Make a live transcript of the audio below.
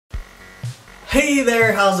Hey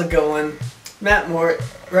there, how's it going? Mort,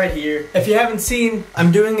 right here. If you haven't seen, I'm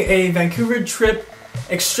doing a Vancouver Trip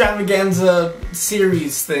extravaganza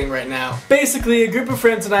series thing right now. Basically, a group of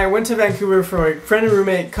friends and I went to Vancouver for my friend and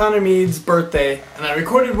roommate Connor Mead's birthday, and I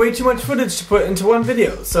recorded way too much footage to put into one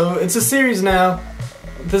video, so it's a series now.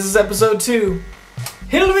 This is episode 2.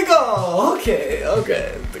 Here we go! Okay.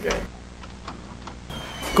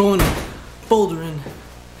 Going bouldering.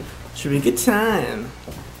 Should be a good time.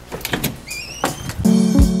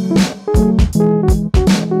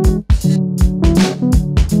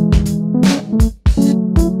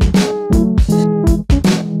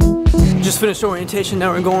 Just finished orientation,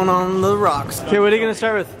 now we're going on the rocks. Okay, what are you gonna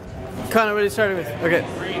start with? Connor, what are you starting with? Okay.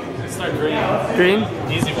 Green. Let's start green. Green?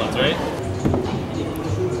 Easy ones, right?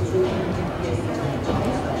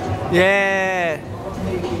 Yeah.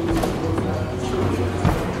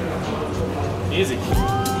 Easy.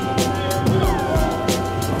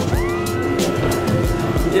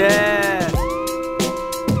 Yeah.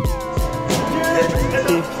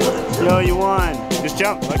 Yo, you won. Just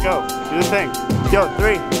jump, let go. Do the thing. Yo,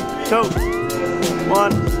 3, 2,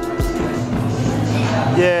 1.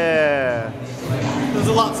 Yeah. It was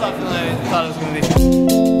a lot softer than I thought it was gonna be.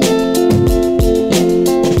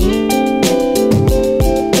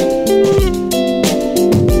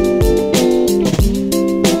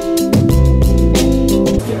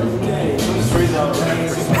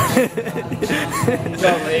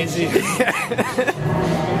 So lazy.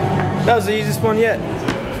 That was the easiest one yet.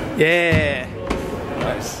 Yeah.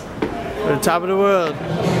 Nice. We're the top of the world.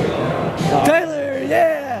 Tyler,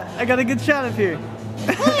 yeah! I got a good shot up here.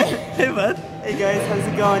 Hey, bud. Hey guys, how's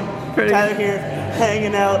it going? Pretty Tyler good. here,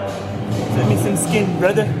 hanging out. Send me some skin,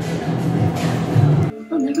 brother.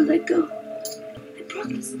 I'll never let go. I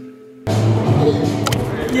promise.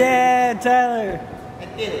 Yeah, Tyler. I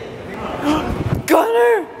did it.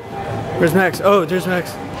 Connor! Where's Max? Oh, there's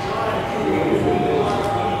Max.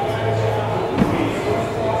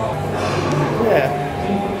 Yeah.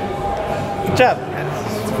 Good job.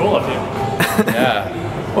 It's cool up here.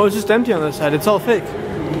 Yeah. Oh, it's just empty on this side. It's all fake.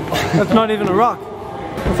 That's not even a rock.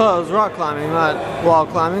 I thought it was rock climbing, not wall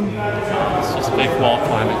climbing. It's just big wall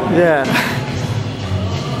climbing. Yeah.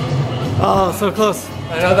 Oh, so close.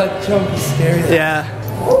 I know that jump is scary. Yeah.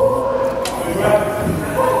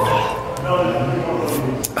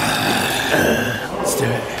 Let's do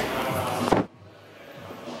it.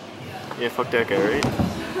 Yeah, fuck that guy, right?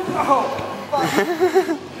 Oh,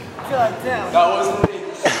 God damn. That wasn't me.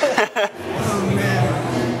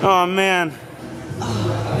 Oh man.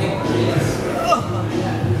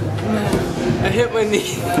 I hit my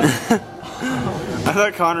knee. I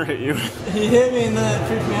thought Connor hit you. He hit me and then it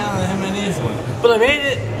freaked me out and I hit my knees. But I made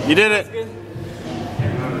it. You did it. Good.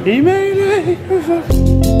 He made it.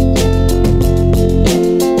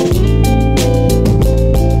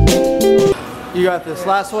 You got this.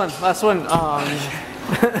 Last one. Last one.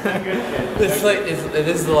 It's like, it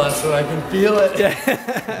is the last one. I can feel it. Yeah.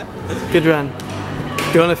 Good run.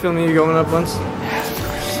 Do you want to film me going up once?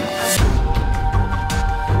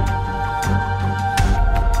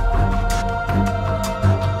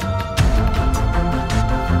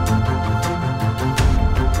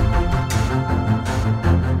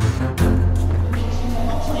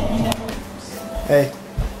 Hey,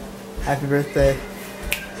 happy birthday.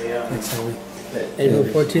 Thanks, homie. April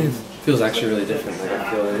 14th. Feels actually really different. Like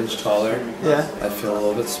I feel an inch taller. Yeah. I feel a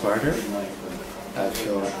little bit smarter. I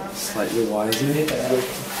feel slightly wiser.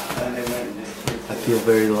 I feel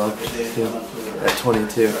very loved too, at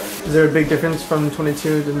 22. Is there a big difference from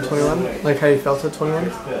 22 to 21? Like how you felt at 21?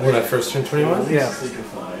 When I first turned 21? Yeah.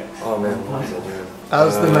 Oh man, what was I doing? That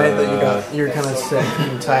was the night that you were kind of sick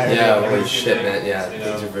and tired. Yeah, holy shit, man. Yeah,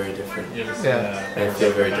 things are very different. Yeah. I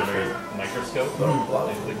feel very different. Microscope. A lot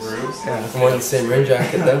of things. Yeah. I'm wearing the same rain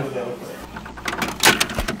jacket though.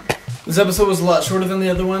 This episode was a lot shorter than the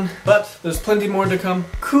other one, but there's plenty more to come.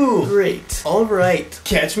 Cool. Great. Alright.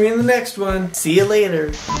 Catch me in the next one. See you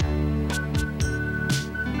later.